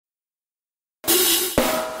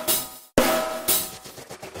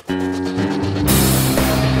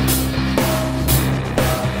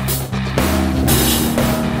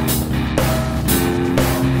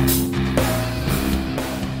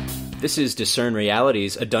This is Discern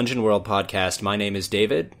Realities, a Dungeon World podcast. My name is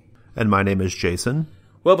David. And my name is Jason.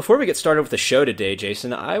 Well, before we get started with the show today,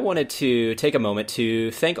 Jason, I wanted to take a moment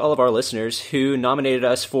to thank all of our listeners who nominated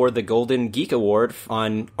us for the Golden Geek Award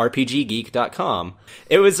on RPGgeek.com.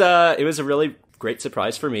 It was a really great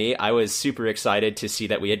surprise for me. I was super excited to see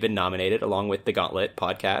that we had been nominated along with the Gauntlet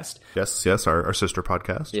podcast. Yes, our sister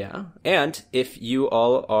podcast. Yeah. And if you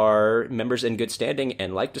all are members in good standing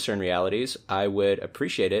and like Discern Realities, I would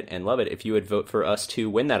appreciate it and love it if you would vote for us to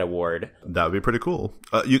win that award. That would be pretty cool.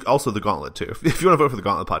 You also the Gauntlet too. If you want to vote for the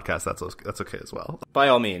Gauntlet podcast, that's okay as well. By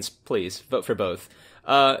all means, please vote for both.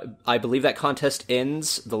 I believe that contest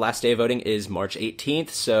ends. The last day of voting is March 18th,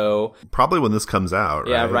 so... Probably when this comes out, right?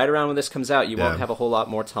 Yeah, right around when this comes out. You won't have a whole lot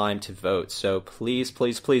more time to vote. So please,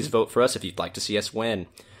 please, please vote for us if you'd like to see us win.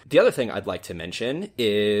 The other thing I'd like to mention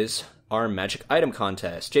is our magic item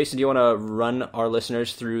contest. Jason, do you want to run our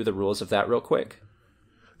listeners through the rules of that real quick?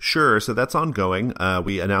 Sure. So that's ongoing.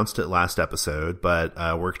 We announced it last episode, but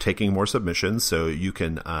we're taking more submissions. So you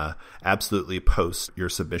can absolutely post your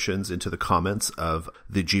submissions into the comments of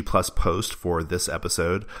the G Plus post for this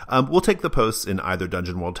episode. We'll take the posts in either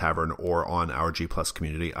Dungeon World Tavern or on our G Plus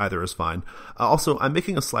community. Either is fine. Also, I'm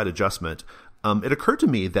making a slight adjustment. It occurred to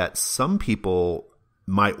me that some people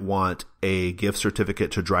might want a gift certificate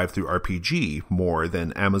to Drive Through RPG more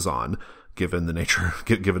than Amazon, given the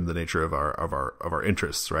nature of our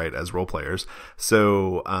interests, right, as role players.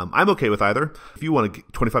 So I'm okay with either. If you want a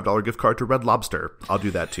 $25 gift card to Red Lobster, I'll do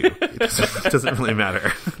that too. It doesn't really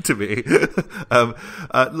matter to me.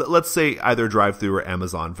 Let's say either Drive Through or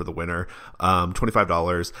Amazon for the winner.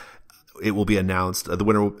 $25. It will be announced. The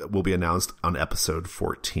winner will be announced on episode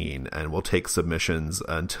 14, and we'll take submissions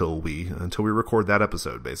until we record that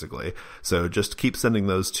episode, basically. So just keep sending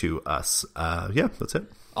those to us. That's it.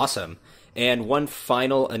 Awesome. And one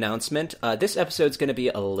final announcement. This episode's going to be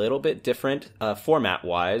a little bit different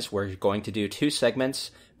format-wise. We're going to do 2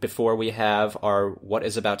 segments before we have our What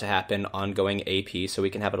Is About to Happen ongoing AP, so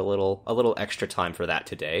we can have a little extra time for that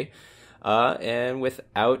today. And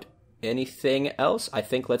without anything else, I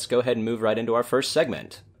think let's go ahead and move right into our first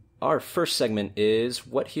segment. Our first segment is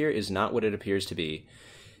What Here Is Not What It Appears to Be.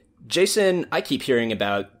 Jason, I keep hearing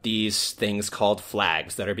about these things called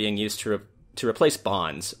flags that are being used to replace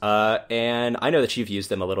bonds, and I know that you've used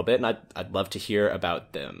them a little bit, and I'd love to hear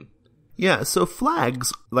about them. Yeah, so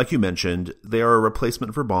flags, like you mentioned, they are a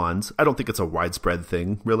replacement for bonds. I don't think it's a widespread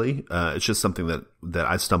thing, really. It's just something that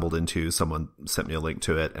I stumbled into. Someone sent me a link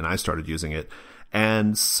to it, and I started using it.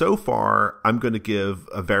 And so far, I'm going to give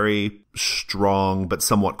a very strong but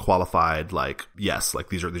somewhat qualified, yes,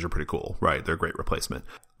 these are pretty cool, right? They're a great replacement.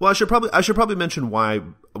 Well, I should probably mention why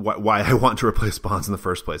I want to replace bonds in the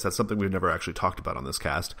first place. That's something we've never actually talked about on this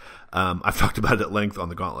cast. I've talked about it at length on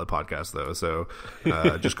the Gauntlet podcast, though. So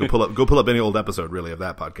just go pull up any old episode really of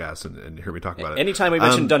that podcast and hear me talk about it. Anytime we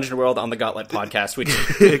mention Dungeon World on the Gauntlet podcast, we do.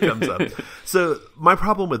 It comes up. So my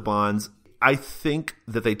problem with bonds, I think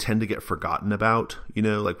that they tend to get forgotten about,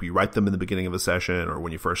 we write them in the beginning of a session or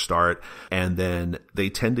when you first start, and then they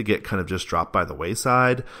tend to get kind of just dropped by the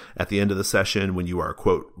wayside at the end of the session when you are,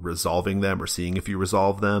 quote, resolving them or seeing if you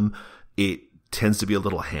resolve them. It tends to be a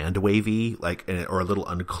little hand wavy, or a little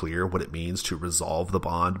unclear what it means to resolve the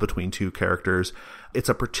bond between two characters. It's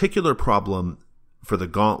a particular problem for the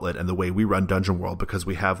Gauntlet and the way we run Dungeon World because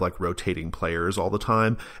we have rotating players all the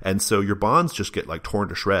time. And so your bonds just get torn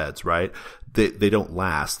to shreds, right? They don't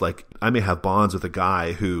last. I may have bonds with a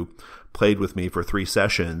guy who played with me for 3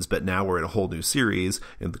 sessions, but now we're in a whole new series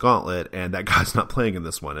in the Gauntlet and that guy's not playing in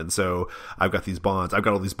this one. And so I've got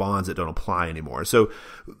all these bonds that don't apply anymore. So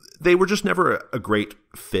they were just never a great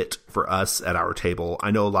fit for us at our table.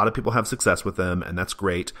 I know a lot of people have success with them and that's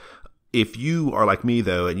great. If you are like me,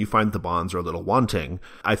 though, and you find the bonds are a little wanting,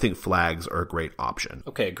 I think flags are a great option.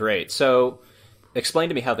 Okay, great. So explain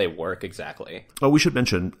to me how they work exactly. Oh, we should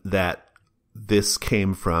mention that this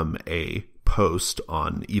came from a post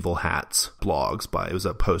on Evil Hat's blogs. It was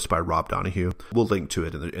a post by Rob Donahue. We'll link to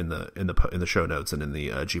it in the show notes and in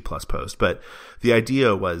the G Plus post. But the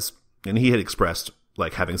idea was, and he had expressed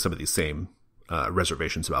having some of these same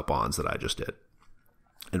reservations about bonds that I just did,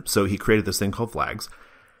 and so he created this thing called flags.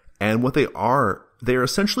 And what they're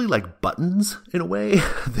essentially like buttons in a way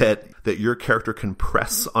that your character can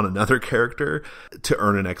press on another character to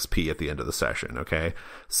earn an XP at the end of the session, okay?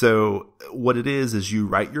 So what it is you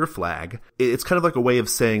write your flag. It's kind of like a way of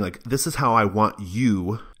saying, this is how I want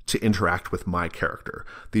you to interact with my character.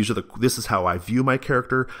 This is how I view my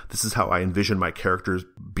character. This is how I envision my characters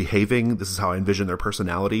behaving. This is how I envision their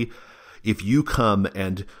personality. If you come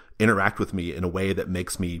and interact with me in a way that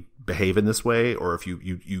makes me behave in this way, or if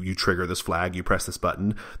you trigger this flag, you press this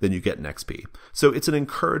button, then you get an XP. So it's an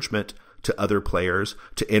encouragement to other players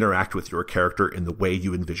to interact with your character in the way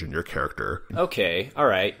you envision your character. Okay, all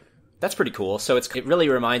right. That's pretty cool. So it really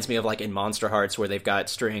reminds me of like in Monster Hearts where they've got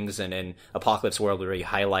strings, and in Apocalypse World where you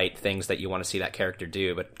highlight things that you want to see that character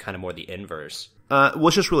do, but kind of more the inverse. Well,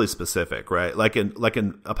 it's just really specific, right? Like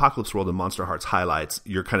in Apocalypse World and Monster Hearts highlights,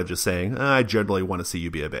 you're kind of just saying, I generally want to see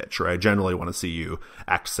you be a bitch, or I generally want to see you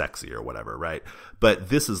act sexy or whatever, right? But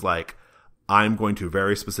this is like, I'm going to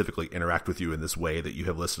very specifically interact with you in this way that you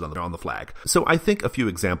have listed on the flag. So I think a few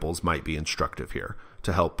examples might be instructive here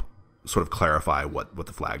to help sort of clarify what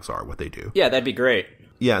the flags are, what they do. Yeah, that'd be great.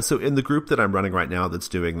 Yeah, so in the group that I'm running right now that's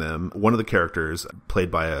doing them, one of the characters,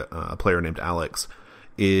 played by a player named Alex,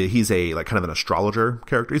 he's a like kind of an astrologer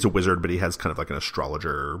character. He's a wizard, but he has kind of like an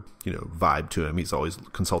astrologer, vibe to him. He's always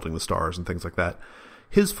consulting the stars and things like that.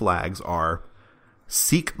 His flags are: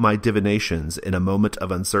 seek my divinations in a moment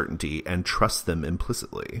of uncertainty and trust them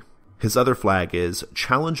implicitly. His other flag is: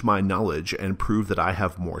 challenge my knowledge and prove that I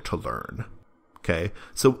have more to learn. Okay,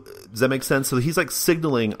 so does that make sense? So he's like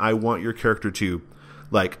signaling, I want your character to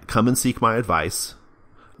like come and seek my advice,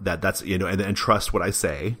 that's and trust what I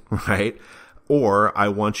say, right? Or I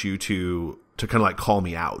want you to kind of like call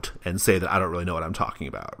me out and say that I don't really know what I'm talking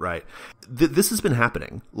about, right? This has been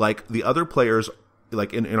happening. Like the other players,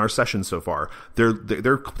 like in our sessions so far,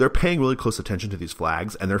 they're paying really close attention to these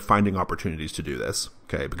flags, and they're finding opportunities to do this,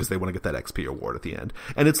 okay, because they want to get that XP award at the end.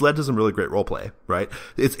 And it's led to some really great roleplay, right?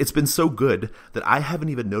 It's been so good that I haven't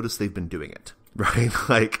even noticed they've been doing it, right?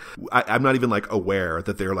 Like I'm not even like aware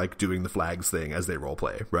that they're like doing the flags thing as they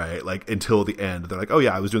roleplay, right? Like until the end, they're like, oh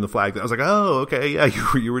yeah, I was doing the flag. I was like, oh okay, yeah,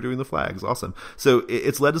 you were doing the flags, awesome. So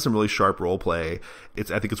it's led to some really sharp roleplay.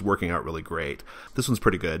 I think it's working out really great. This one's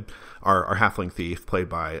pretty good. Our halfling thief, played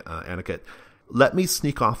by Aniket. Let me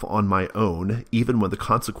sneak off on my own, even when the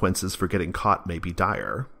consequences for getting caught may be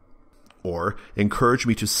dire. Or encourage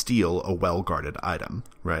me to steal a well-guarded item,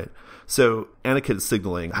 right? So Aniket is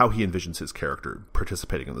signaling how he envisions his character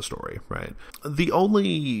participating in the story, right? The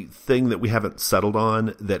only thing that we haven't settled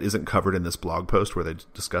on that isn't covered in this blog post where they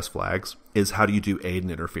discuss flags is how do you do aid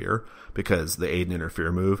and interfere? Because the aid and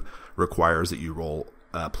interfere move requires that you roll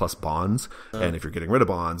plus bonds. And if you're getting rid of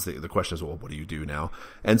bonds, the question is, well, what do you do now?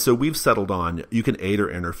 And so we've settled on you can aid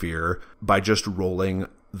or interfere by just rolling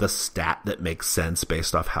the stat that makes sense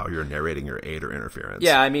based off how you're narrating your aid or interference.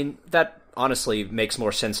 Yeah, I mean, that honestly makes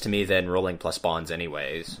more sense to me than rolling plus bonds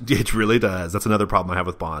anyways. It really does. That's another problem I have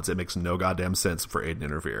with bonds. It makes no goddamn sense for aid and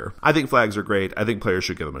interfere. I think flags are great. I think players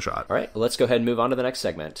should give them a shot. All right, let's go ahead and move on to the next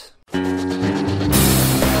segment.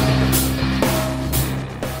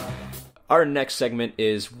 Our next segment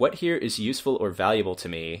is What Here is Useful or Valuable to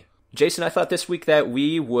Me? Jason, I thought this week that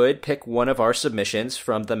we would pick one of our submissions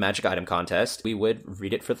from the Magic Item Contest. We would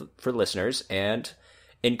read it for listeners and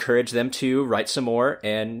encourage them to write some more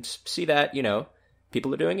and see that,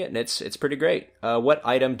 people are doing it, and it's pretty great. What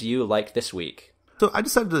item do you like this week? So I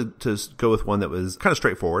decided to go with one that was kind of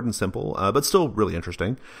straightforward and simple, but still really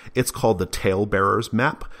interesting. It's called the Talebearers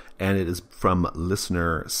map, and it is from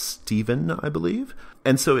listener Steven, I believe.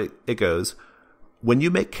 And so it goes, when you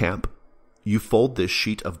make camp, you fold this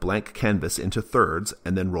sheet of blank canvas into thirds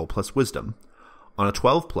and then roll plus wisdom. On a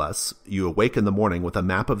 12 plus, you awake in the morning with a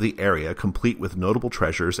map of the area complete with notable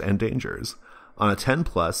treasures and dangers. On a 10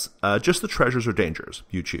 plus, just the treasures or dangers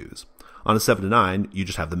you choose. On a 7 to 9, you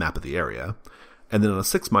just have the map of the area. And then on a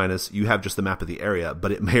 6 minus, you have just the map of the area,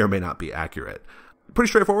 but it may or may not be accurate. Pretty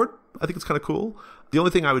straightforward. I think it's kind of cool. The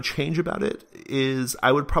only thing I would change about it is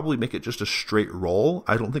I would probably make it just a straight roll.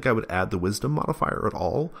 I don't think I would add the wisdom modifier at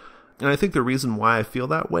all. And I think the reason why I feel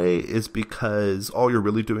that way is because all you're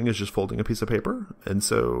really doing is just folding a piece of paper. And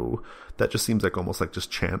so that just seems like almost like just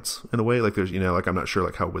chance in a way. Like there's, like I'm not sure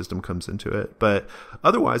like how wisdom comes into it. But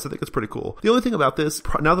otherwise, I think it's pretty cool. The only thing about this,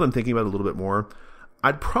 now that I'm thinking about it a little bit more,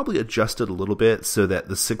 I'd probably adjust it a little bit so that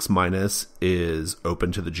the 6 minus is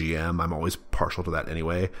open to the GM. I'm always partial to that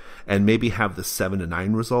anyway. And maybe have the 7 to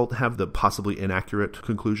 9 result have the possibly inaccurate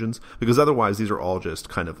conclusions. Because otherwise, these are all just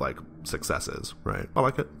kind of like successes, right? I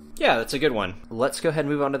like it. Yeah, that's a good one. Let's go ahead and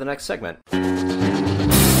move on to the next segment.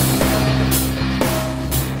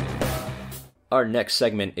 Our next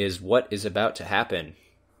segment is What is About to Happen?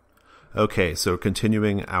 Okay, so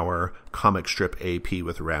continuing our comic strip AP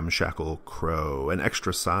with Ramshackle Crow, an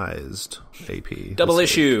extra-sized AP. Double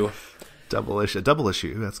issue. Double issue.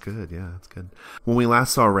 That's good. Yeah, that's good. When we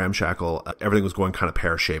last saw Ramshackle, everything was going kind of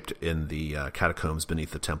pear-shaped in the catacombs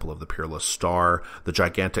beneath the Temple of the Peerless Star. The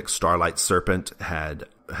gigantic starlight serpent had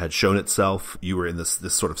had shown itself. You were in this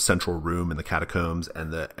sort of central room in the catacombs,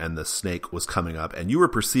 and the snake was coming up, and you were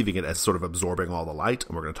perceiving it as sort of absorbing all the light,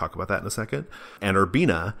 and we're going to talk about that in a second. And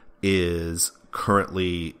Urbina is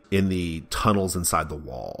currently in the tunnels inside the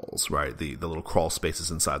walls, right? The little crawl spaces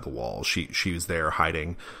inside the walls. She was there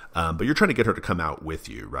hiding, but you're trying to get her to come out with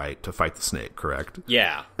you, right? To fight the snake, correct?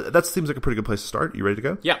 Yeah. That seems like a pretty good place to start. You ready to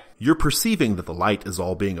go? Yeah. You're perceiving that the light is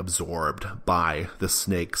all being absorbed by the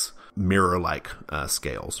snake's mirror-like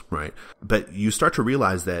scales, right? But you start to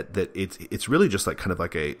realize that it's really just like kind of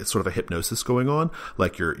like it's sort of a hypnosis going on.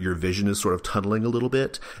 Like your vision is sort of tunneling a little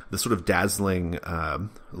bit. The sort of dazzling,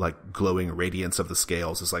 like glowing radiance of the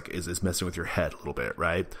scales is messing with your head a little bit,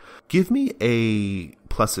 right? Give me a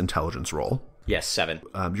plus intelligence roll. Yes, 7.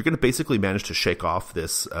 You're going to basically manage to shake off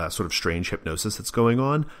this sort of strange hypnosis that's going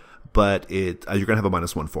on, but you're going to have a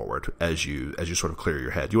 -1 forward as you sort of clear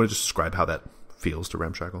your head. Do you want to just describe how that feels to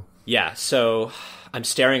Ramshackle? Yeah, so I'm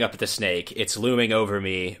staring up at the snake. It's looming over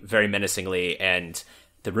me very menacingly, and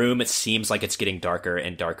the room, it seems like it's getting darker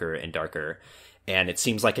and darker and darker, and it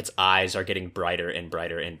seems like its eyes are getting brighter and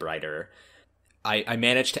brighter and brighter. I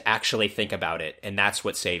managed to actually think about it, and that's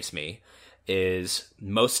what saves me, is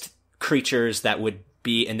most creatures that would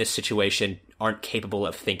be in this situation aren't capable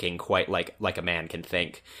of thinking quite like a man can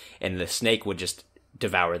think, and the snake would just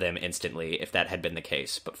devour them instantly if that had been the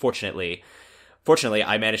case. But Fortunately,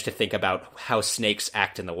 I managed to think about how snakes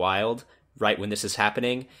act in the wild right when this is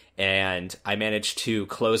happening, and I managed to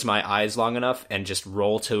close my eyes long enough and just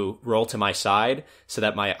roll to my side so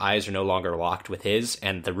that my eyes are no longer locked with his,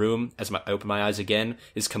 and the room, as I open my eyes again,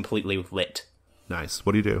 is completely lit. Nice.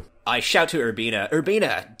 What do you do? I shout to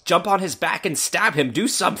Urbina, jump on his back and stab him, do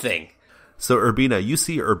something! So Urbina, you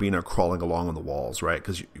see Urbina crawling along on the walls, right?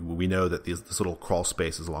 Because we know that this little crawl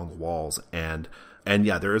space is along the walls, and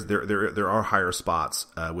yeah, there are higher spots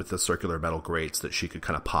with the circular metal grates that she could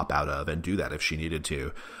kind of pop out of and do that if she needed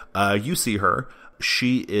to. You see her.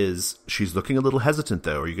 She's looking a little hesitant,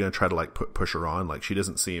 though. Are you going to try to like push her on? Like, she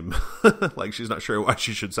doesn't seem like she's not sure why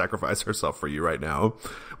she should sacrifice herself for you right now.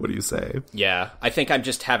 What do you say? Yeah, I think I'm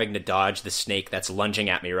just having to dodge the snake that's lunging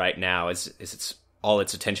at me right now as it's all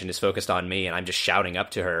its attention is focused on me, and I'm just shouting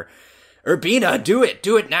up to her, Urbina, do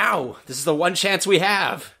it now! This is the one chance we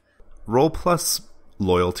have! Roll plus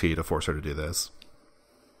loyalty to force her to do this.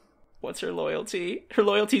 What's her loyalty? Her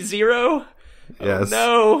loyalty 0? Yes.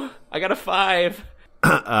 Oh, no! I got a 5.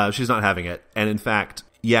 She's not having it. And in fact,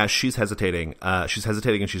 yeah, she's hesitating. She's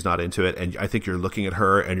hesitating and she's not into it. And I think you're looking at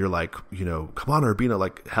her and you're like, come on, Urbina,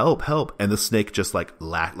 like, help. And the snake just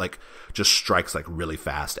just strikes like really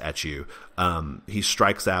fast at you. He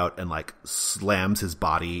strikes out and like slams his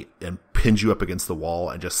body and pins you up against the wall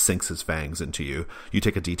and just sinks his fangs into you. You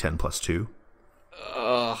take a D10 plus 2.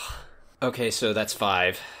 Okay, so that's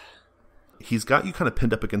 5. He's got you kind of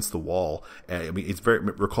pinned up against the wall. And, I mean, he's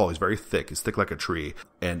very thick. He's thick like a tree.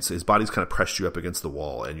 And so his body's kind of pressed you up against the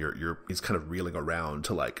wall, and he's kind of reeling around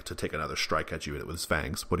to take another strike at you with his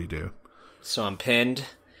fangs. What do you do? So I'm pinned?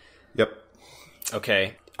 Yep.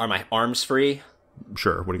 Okay. Are my arms free?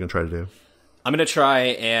 Sure. What are you going to try to do? I'm going to try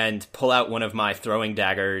and pull out one of my throwing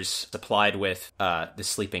daggers supplied with the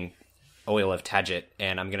sleeping oil of Tadget,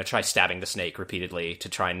 and I'm going to try stabbing the snake repeatedly to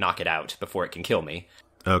try and knock it out before it can kill me.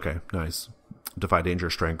 Okay, nice. Defy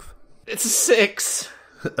danger strength. It's a 6.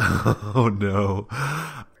 Oh, no.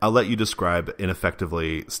 I'll let you describe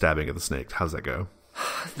ineffectively stabbing at the snake. How's that go?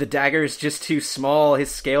 The dagger is just too small.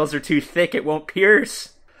 His scales are too thick. It won't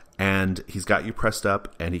pierce. And he's got you pressed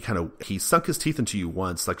up, and he sunk his teeth into you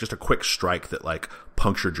once, like just a quick strike that like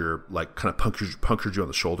punctured you on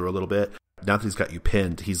the shoulder a little bit. Now that he's got you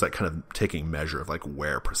pinned, he's like kind of taking measure of like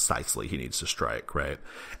where precisely he needs to strike, right?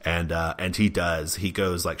 And he does. He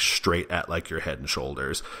goes like straight at like your head and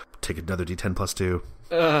shoulders. Take another D10 plus 2.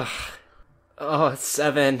 Ugh. Oh, it's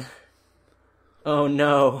 7. Oh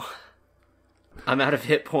no. I'm out of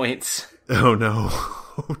hit points. Oh no.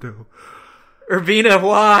 Oh no. Urbina,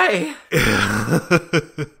 why?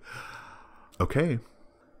 Okay.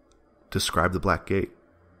 Describe the Black Gate.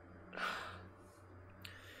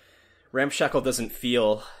 Ramshackle doesn't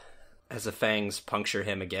feel as the fangs puncture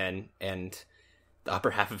him again, and the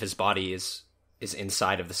upper half of his body is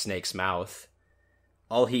inside of the snake's mouth.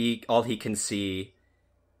 All he can see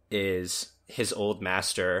is his old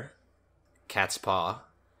master, Cat's Paw.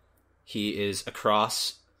 He is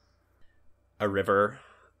across a river.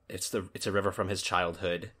 It's a river from his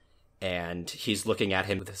childhood, and he's looking at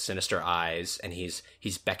him with sinister eyes, and he's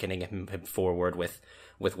beckoning him forward with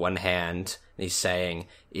one hand, and he's saying,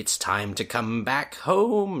 "It's time to come back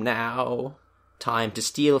home now. Time to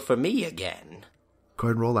steal for me again." Go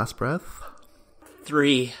ahead and roll last breath.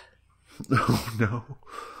 3. Oh, no.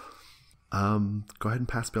 Go ahead and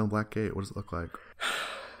pass beyond Black Gate. What does it look like?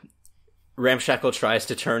 Ramshackle tries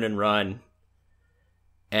to turn and run,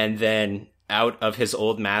 and then out of his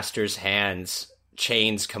old master's hands,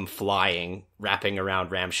 chains come flying, wrapping around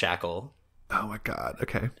Ramshackle. Oh my god,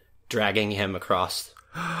 okay. Dragging him across.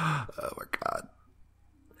 Oh my god.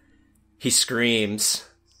 He screams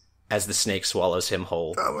as the snake swallows him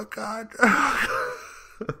whole. Oh my god.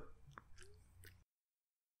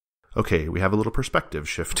 Okay, we have a little perspective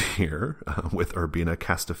shift here with Urbina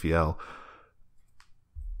Castafiel.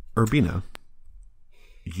 Urbina,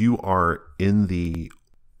 you are in the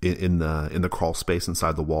crawl space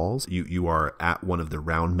inside the walls. You are at one of the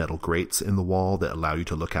round metal grates in the wall that allow you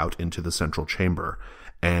to look out into the central chamber,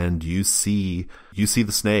 and you see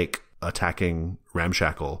the snake attacking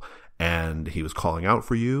Ramshackle, and he was calling out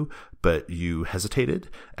for you, but you hesitated,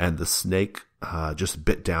 and the snake just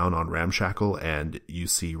bit down on Ramshackle, and you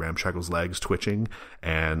see Ramshackle's legs twitching,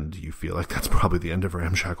 and you feel like that's probably the end of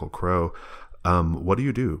Ramshackle Crow. What do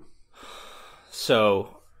you do?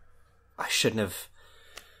 So, I should have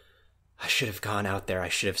gone out there. I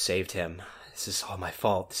should have saved him. This is all my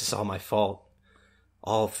fault.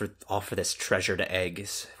 All for this treasured egg.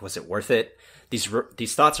 Was it worth it?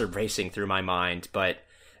 These thoughts are racing through my mind, but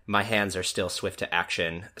my hands are still swift to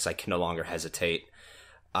action as I can no longer hesitate.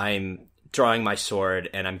 I'm drawing my sword,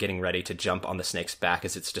 and I'm getting ready to jump on the snake's back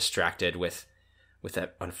as it's distracted with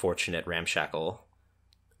that unfortunate Ramshackle.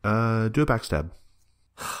 Do a backstab.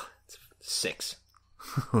 6.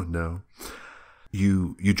 Oh no.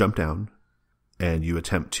 You jump down, and you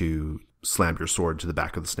attempt to slam your sword to the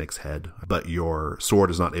back of the snake's head, but your sword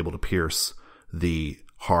is not able to pierce the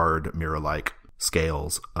hard mirror-like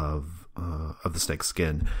scales of the snake's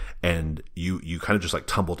skin, and you kind of just like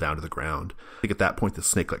tumble down to the ground. I think at that point the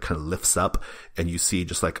snake like kind of lifts up, and you see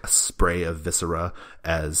just like a spray of viscera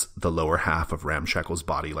as the lower half of Ramshackle's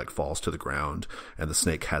body like falls to the ground, and the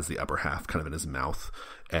snake has the upper half kind of in his mouth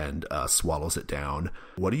and swallows it down.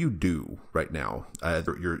 What do you do right now?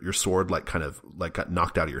 Your sword like kind of like got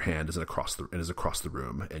knocked out of your hand, is across the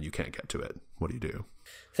room, and you can't get to it. What do you do?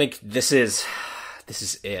 I think this is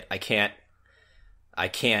it. I can't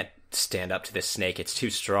stand up to this snake. It's too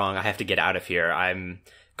strong. I have to get out of here. I'm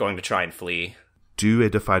going to try and flee. Do a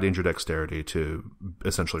defy danger dexterity to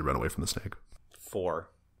essentially run away from the snake. 4.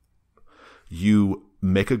 You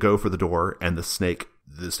make a go for the door, and the snake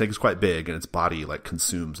is quite big, and its body like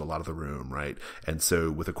consumes a lot of the room, right? And so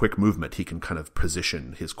with a quick movement, he can kind of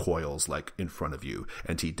position his coils like in front of you,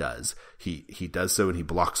 and he does. He does so, and he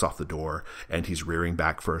blocks off the door, and he's rearing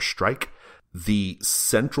back for a strike. The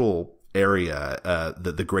central area,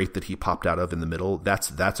 the grate that he popped out of in the middle,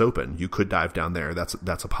 that's open. You could dive down there. That's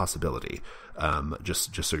a possibility.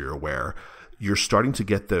 Just so you're aware. You're starting to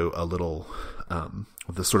get, though, a little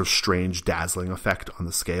the sort of strange dazzling effect on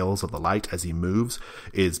the scales of the light as he moves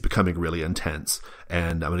is becoming really intense.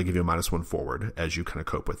 And I'm going to give you a -1 forward as you kind of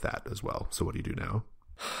cope with that as well. So what do you do now?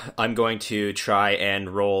 I'm going to try and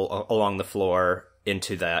roll along the floor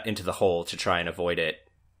into the hole to try and avoid it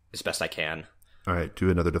as best I can. All right, do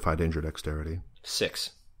another defy danger dexterity.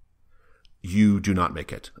 6. You do not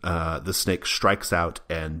make it. The snake strikes out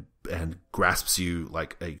and grasps you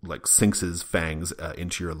like sinks his fangs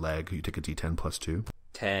into your leg. You take a D10 +2.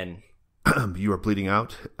 10. You are bleeding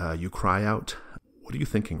out. You cry out. What are you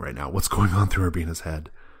thinking right now? What's going on through Urbina's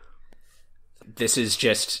head? This is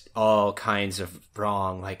just all kinds of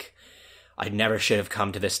wrong. Like, I never should have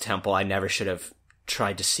come to this temple. I never should have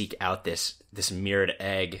tried to seek out this mirrored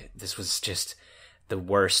egg. This was just the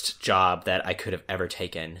worst job that I could have ever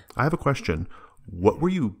taken. I have a question. What were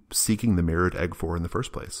you seeking the mirrored egg for in the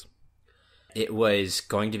first place? It was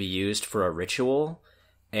going to be used for a ritual,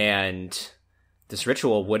 and this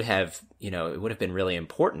ritual would have been really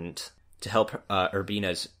important to help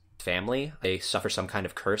Urbina's family. They suffer some kind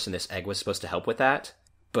of curse, and this egg was supposed to help with that.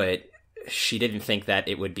 But she didn't think that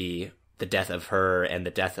it would be the death of her and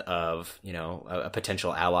the death of, a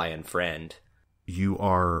potential ally and friend. You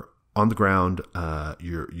are on the ground.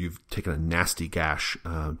 You've taken a nasty gash,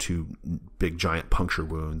 2 big giant puncture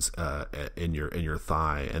wounds in your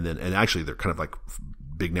thigh, and actually they're kind of like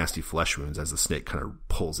big nasty flesh wounds as the snake kind of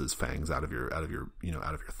pulls his fangs out of your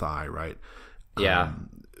thigh, right? Yeah.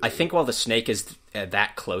 I think while the snake is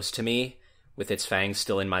that close to me with its fangs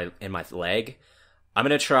still in my leg, I'm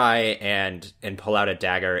going to try and pull out a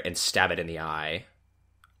dagger and stab it in the eye.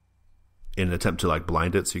 In an attempt to like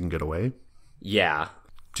blind it so you can get away? Yeah.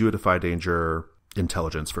 Do a defy danger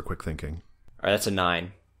intelligence for quick thinking. All right, that's a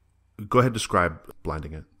 9. Go ahead, describe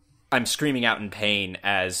blinding it. I'm screaming out in pain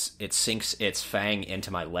as it sinks its fang into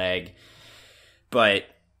my leg, but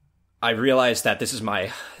I realize that this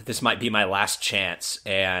might be my last chance,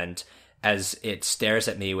 and as it stares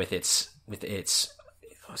at me with its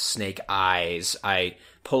snake eyes, I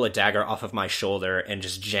pull a dagger off of my shoulder and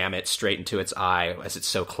just jam it straight into its eye as it's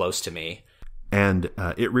so close to me. And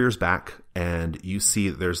it rears back, and you see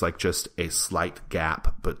there's like just a slight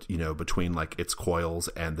gap, but between like its coils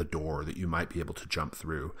and the door that you might be able to jump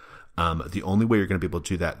through. The only way you're going to be able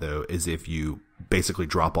to do that though is if you basically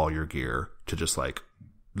drop all your gear to just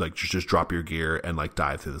just drop your gear and like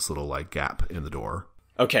dive through this little like gap in the door.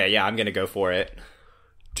 Okay, yeah, I'm going to go for it.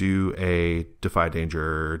 Do a defy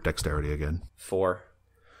danger dexterity again. 4.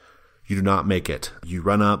 You do not make it. You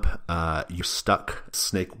run up, you're stuck.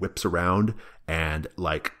 Snake whips around and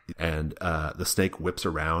the snake whips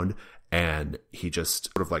around and he just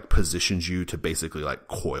sort of like positions you to basically like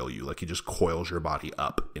coil you. Like he just coils your body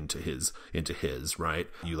up into his, right?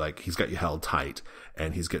 He's got you held tight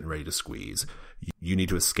and he's getting ready to squeeze. You need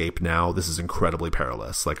to escape now. This is incredibly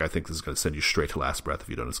perilous. Like I think this is going to send you straight to last breath if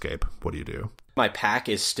you don't escape. What do you do? My pack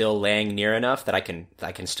is still laying near enough that I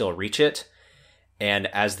can still reach it. And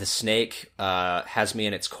as the snake has me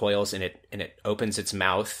in its coils and it opens its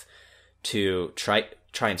mouth to try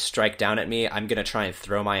and strike down at me, I'm going to try and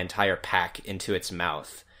throw my entire pack into its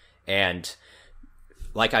mouth. And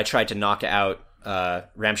like I tried to knock out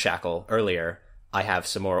Ramshackle earlier, I have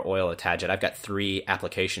some more oil attached. I've got 3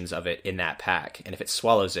 applications of it in that pack. And if it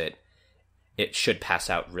swallows it, it should pass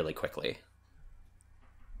out really quickly.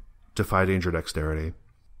 Defy danger dexterity.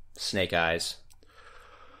 Snake eyes.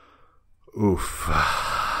 Oof.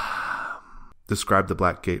 Describe the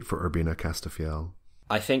black gate for Urbina Castafiel.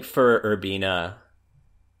 I think for Urbina,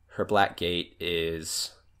 her black gate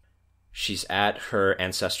is she's at her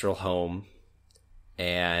ancestral home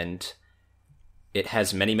and it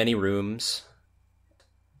has many, many rooms.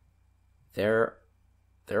 They're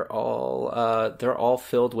all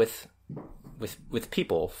filled with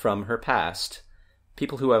people from her past.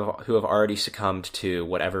 People who have already succumbed to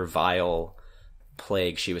whatever vile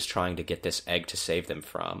plague she was trying to get this egg to save them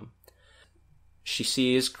from. She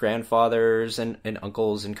sees grandfathers and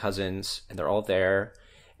uncles and cousins, and they're all there,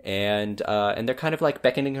 and they're kind of like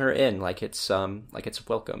beckoning her in, like it's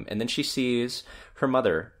welcome. And then she sees her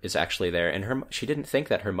mother is actually there, and she didn't think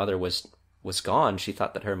that her mother was gone. She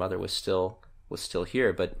thought that her mother was still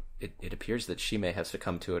here, but it appears that she may have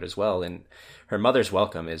succumbed to it as well. And her mother's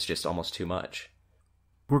welcome is just almost too much.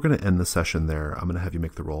 We're going to end the session there. I'm going to have you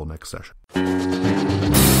make the roll next session.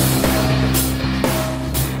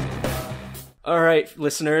 All right,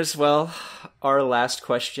 listeners. Well, our last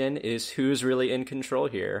question is who's really in control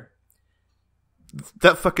here?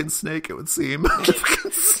 That fucking snake, it would seem.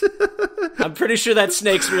 I'm pretty sure that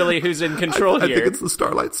snake's really who's in control here. I think it's the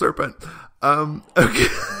Starlight Serpent. Okay.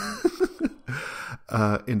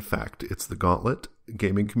 In fact, it's the Gauntlet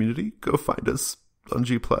gaming community. Go find us on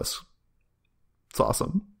G+. It's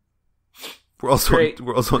awesome. We're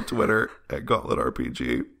also on Twitter at Gauntlet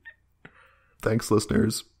RPG. Thanks,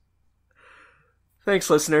 listeners. Thanks,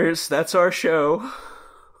 listeners. That's our show.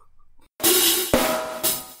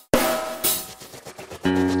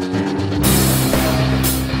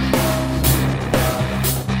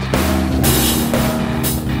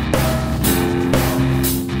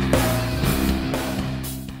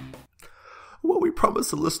 Well, we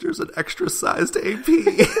promised the listeners an extra-sized AP.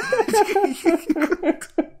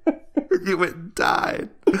 You went and died.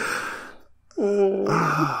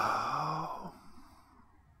 Oh.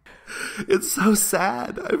 It's so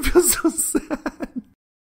sad. I feel so sad.